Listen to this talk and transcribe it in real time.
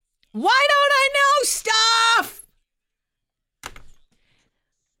Why don't I know stuff?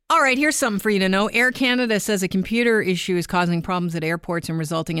 All right, here's something for you to know. Air Canada says a computer issue is causing problems at airports and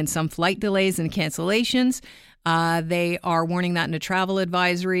resulting in some flight delays and cancellations. They are warning that in a travel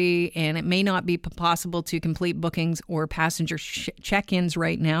advisory, and it may not be possible to complete bookings or passenger check-ins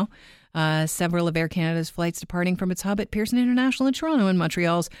right now. Several of Air Canada's flights departing from its hub at Pearson International in Toronto and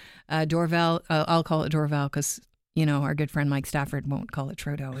Montreal's Dorval. I'll call it Dorval because, you know, our good friend Mike Stafford won't call it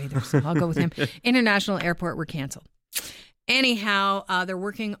Trudeau either, so I'll go with him. International Airport were canceled. Anyhow, they're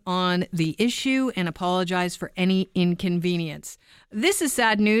working on the issue and apologize for any inconvenience. This is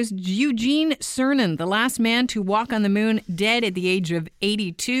sad news. Eugene Cernan, the last man to walk on the moon, dead at the age of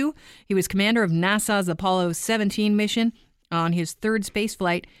 82. He was commander of NASA's Apollo 17 mission. On his third space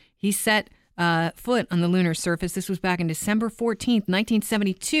flight, he set foot on the lunar surface. This was back in December 14th,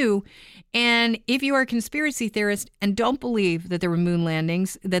 1972. And if you are a conspiracy theorist and don't believe that there were moon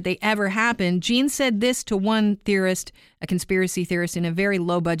landings, that they ever happened, Gene said this to one theorist, a conspiracy theorist, in a very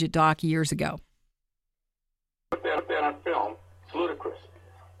low-budget doc years ago. Put that on film. It's ludicrous.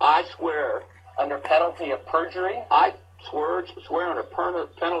 I swear, under penalty of perjury, I swear under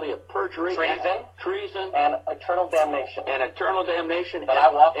penalty of perjury, treason, and eternal damnation. That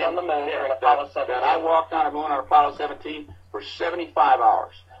I walked on the moon during Apollo 17. That I walked on the moon on Apollo 17 for 75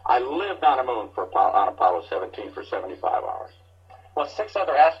 hours. I lived on the moon on Apollo 17 for 75 hours. Well, 6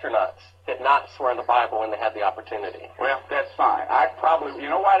 other astronauts did not swear in the Bible when they had the opportunity. Well, that's fine. You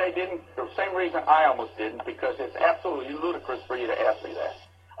know why they didn't? The same reason I almost didn't, because it's absolutely ludicrous for you to ask me that.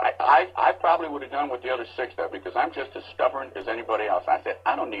 I probably would have done what the other 6 did, because I'm just as stubborn as anybody else. I said,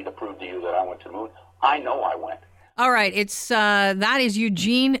 I don't need to prove to you that I went to the moon. I know I went. All right. That is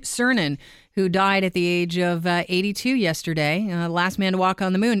Eugene Cernan, who died at the age of 82 yesterday. Last man to walk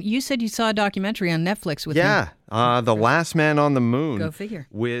on the moon. You said you saw a documentary on Netflix with him. Yeah, The Last Man on the Moon. Go figure.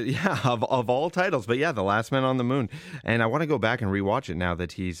 Of all titles. But yeah, The Last Man on the Moon. And I want to go back and rewatch it now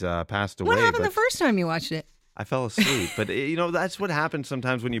that he's passed away. What happened the first time you watched it? I fell asleep, but that's what happens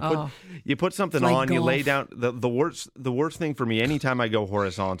sometimes when you put something on, golf. You lay down. The worst thing for me, anytime I go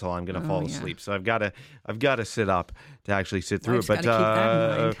horizontal, I'm going to fall asleep. So I've got to sit up to actually sit through it.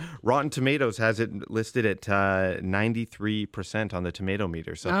 But Rotten Tomatoes has it listed at 93% on the tomato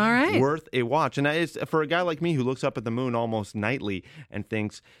meter. So all right. Worth a watch. And it's, for a guy like me who looks up at the moon almost nightly and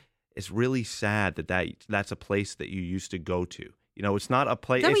thinks it's really sad that's a place that you used to go to. You know, it's not a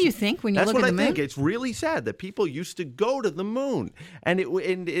place. Is that what you think when you look at the moon? That's what I think. It's really sad that people used to go to the moon, and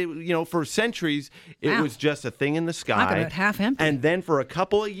it for centuries it was just a thing in the sky. Talk about half empty. And then for a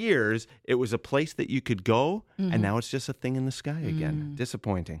couple of years, it was a place that you could go, and now it's just a thing in the sky again.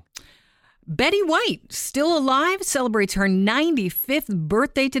 Disappointing. Betty White, still alive, celebrates her 95th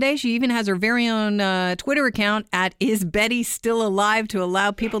birthday today. She even has her very own Twitter account at Is Betty Still Alive to allow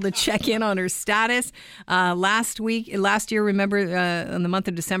people to check in on her status. Last year, remember, in the month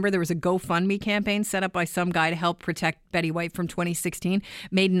of December, there was a GoFundMe campaign set up by some guy to help protect Betty White from 2016.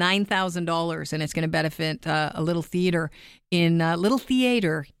 Made $9,000, and it's going to benefit a little theater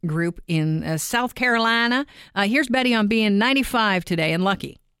group in South Carolina. Here's Betty on being 95 today and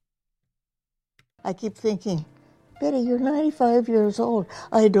lucky. I keep thinking, Betty, you're 95 years old.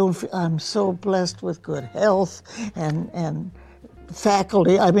 I'm so blessed with good health and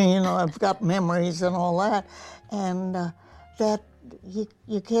faculty. I mean, I've got memories and all that. And that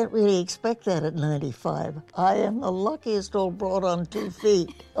you can't really expect that at 95. I am the luckiest old broad on 2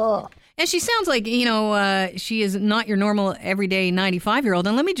 feet. Oh. And she sounds like, she is not your normal everyday 95-year-old.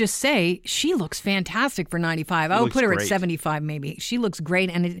 And let me just say, she looks fantastic for 95. I would put her at 75 maybe. She looks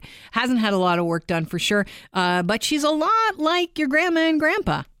great, and it hasn't had a lot of work done for sure. But she's a lot like your grandma and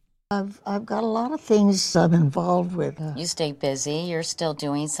grandpa. I've got a lot of things I'm involved with. You stay busy. You're still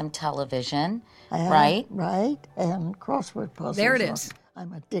doing some television, right? Right, and crossword puzzles. There it is.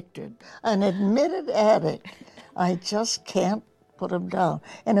 I'm addicted. An admitted addict. I just can't put them down.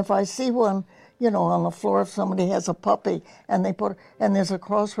 And if I see one, on the floor, if somebody has a puppy and there's a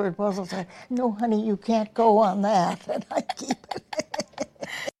crossword puzzle, I say, no, honey, you can't go on that. And I keep it.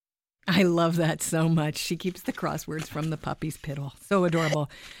 I love that so much. She keeps the crosswords from the puppy's piddle. So adorable.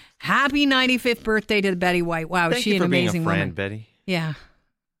 Happy 95th birthday to Betty White. Wow, Thank she you an for amazing being a friend, woman. Betty. Yeah.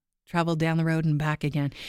 Traveled down the road and back again.